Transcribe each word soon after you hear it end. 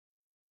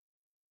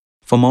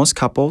For most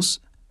couples,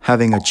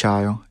 having a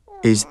child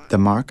is the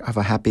mark of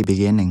a happy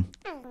beginning.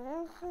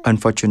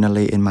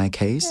 Unfortunately, in my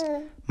case,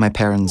 my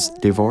parents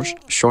divorced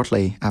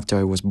shortly after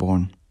I was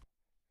born.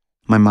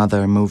 My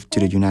mother moved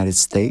to the United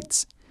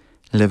States,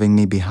 leaving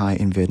me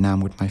behind in Vietnam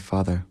with my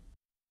father.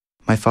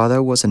 My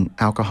father was an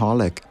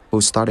alcoholic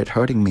who started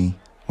hurting me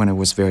when I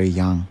was very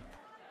young.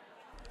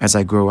 As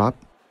I grew up,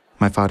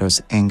 my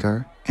father's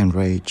anger and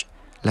rage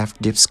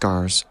left deep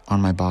scars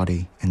on my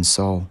body and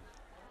soul.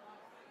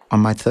 On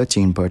my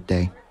 13th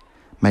birthday,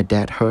 my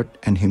dad hurt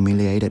and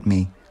humiliated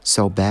me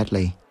so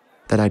badly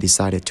that I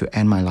decided to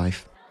end my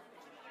life.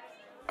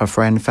 A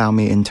friend found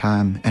me in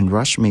time and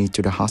rushed me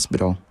to the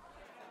hospital.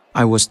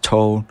 I was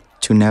told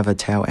to never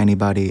tell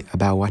anybody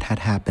about what had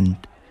happened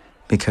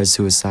because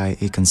suicide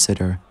is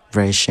considered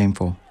very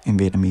shameful in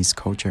Vietnamese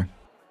culture.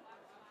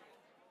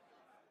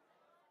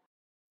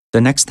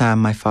 The next time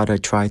my father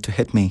tried to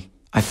hit me,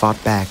 I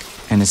fought back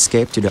and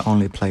escaped to the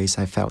only place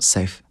I felt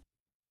safe,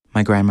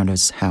 my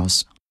grandmother's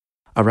house.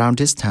 Around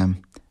this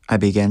time, I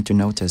began to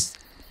notice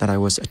that I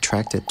was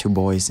attracted to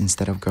boys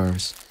instead of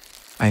girls.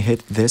 I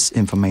hid this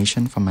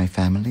information from my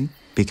family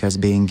because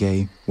being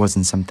gay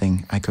wasn't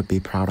something I could be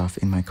proud of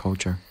in my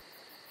culture.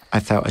 I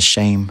felt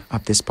ashamed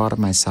of this part of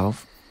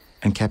myself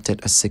and kept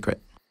it a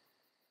secret.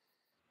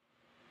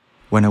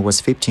 When I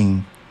was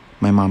 15,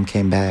 my mom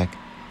came back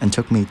and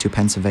took me to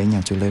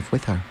Pennsylvania to live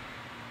with her.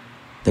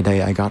 The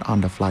day I got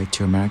on the flight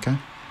to America,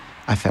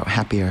 I felt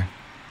happier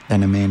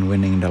than a man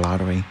winning the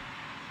lottery.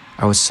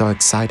 I was so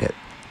excited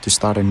to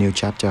start a new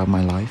chapter of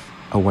my life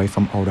away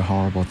from all the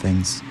horrible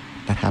things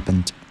that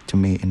happened to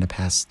me in the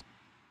past.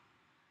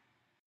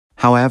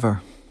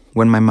 However,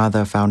 when my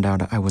mother found out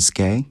that I was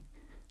gay,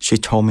 she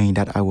told me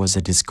that I was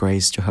a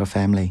disgrace to her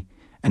family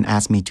and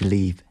asked me to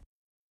leave.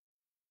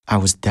 I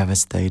was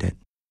devastated.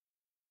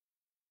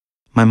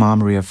 My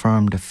mom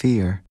reaffirmed the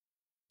fear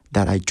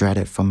that I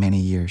dreaded for many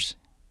years.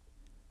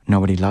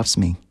 Nobody loves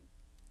me,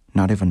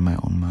 not even my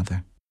own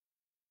mother.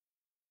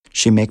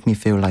 She made me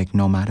feel like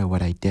no matter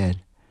what I did,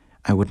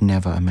 I would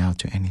never amount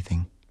to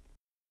anything.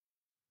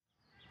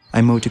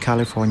 I moved to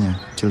California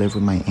to live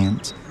with my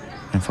aunt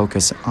and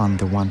focus on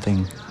the one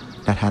thing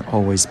that had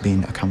always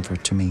been a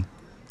comfort to me,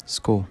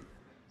 school.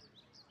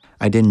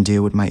 I didn't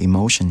deal with my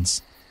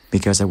emotions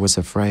because I was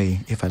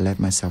afraid if I let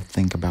myself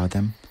think about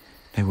them,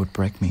 they would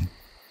break me.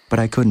 But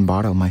I couldn't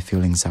bottle my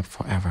feelings up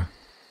forever.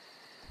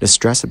 The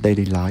stress of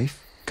daily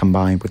life,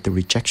 combined with the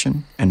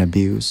rejection and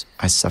abuse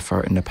I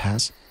suffered in the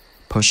past,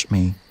 pushed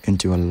me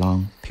into a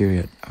long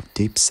period of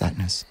deep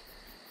sadness.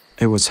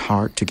 It was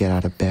hard to get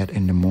out of bed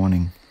in the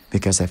morning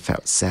because I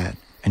felt sad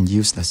and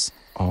useless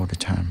all the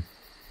time.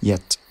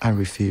 Yet I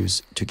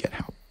refused to get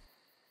help.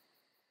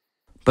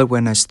 But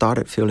when I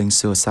started feeling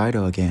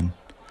suicidal again,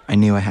 I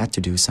knew I had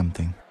to do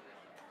something.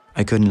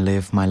 I couldn't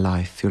live my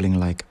life feeling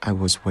like I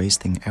was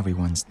wasting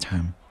everyone's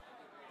time.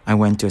 I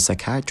went to a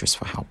psychiatrist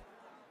for help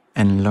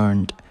and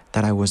learned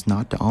that I was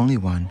not the only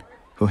one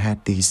who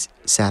had these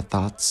sad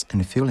thoughts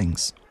and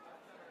feelings.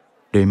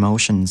 The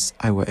emotions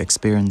I was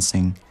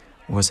experiencing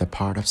was a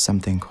part of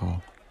something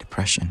called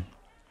depression.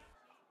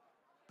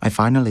 I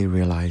finally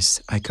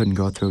realized I couldn't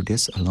go through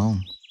this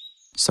alone,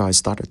 so I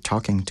started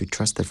talking to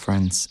trusted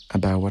friends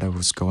about what I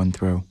was going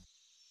through.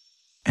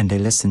 And they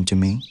listened to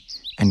me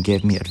and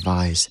gave me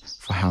advice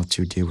for how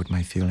to deal with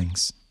my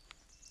feelings.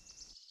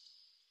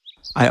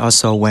 I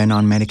also went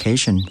on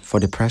medication for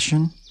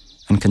depression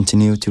and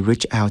continued to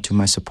reach out to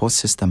my support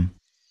system.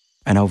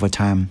 And over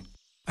time,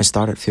 I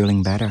started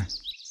feeling better.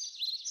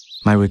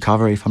 My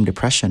recovery from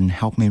depression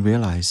helped me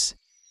realize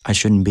I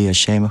shouldn't be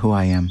ashamed of who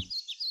I am,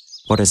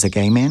 both as a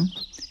gay man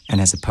and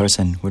as a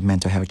person with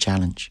mental health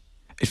challenge.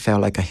 It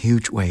felt like a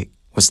huge weight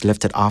was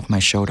lifted off my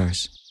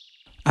shoulders.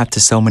 After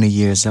so many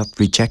years of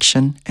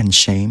rejection and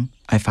shame,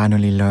 I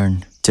finally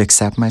learned to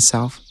accept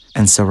myself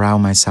and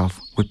surround myself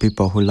with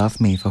people who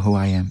love me for who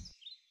I am.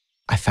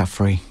 I felt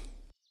free.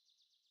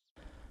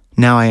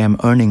 Now I am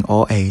earning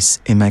all A's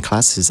in my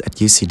classes at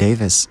UC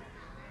Davis.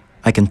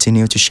 I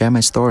continue to share my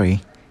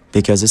story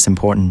because it's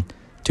important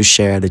to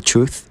share the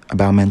truth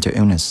about mental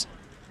illness.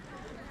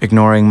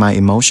 Ignoring my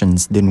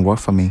emotions didn't work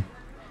for me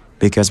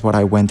because what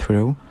I went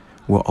through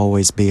will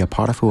always be a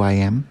part of who I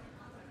am,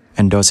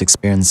 and those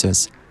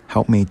experiences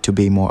help me to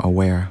be more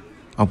aware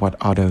of what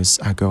others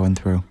are going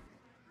through.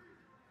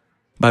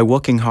 By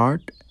working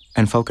hard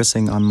and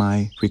focusing on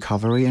my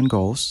recovery and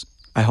goals,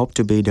 I hope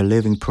to be the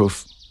living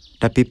proof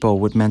that people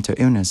with mental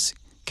illness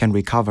can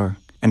recover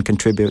and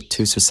contribute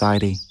to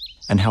society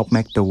and help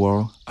make the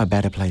world a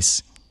better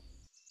place.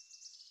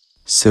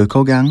 Sự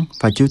cố gắng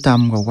và chú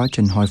tâm vào quá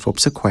trình hồi phục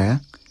sức khỏe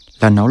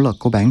là nỗ lực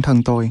của bản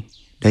thân tôi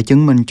để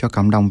chứng minh cho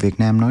cộng đồng Việt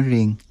Nam nói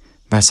riêng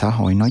và xã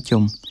hội nói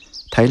chung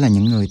thấy là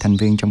những người thành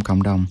viên trong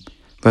cộng đồng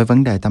với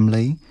vấn đề tâm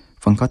lý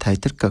vẫn có thể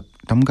tích cực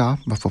đóng góp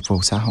và phục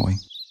vụ xã hội.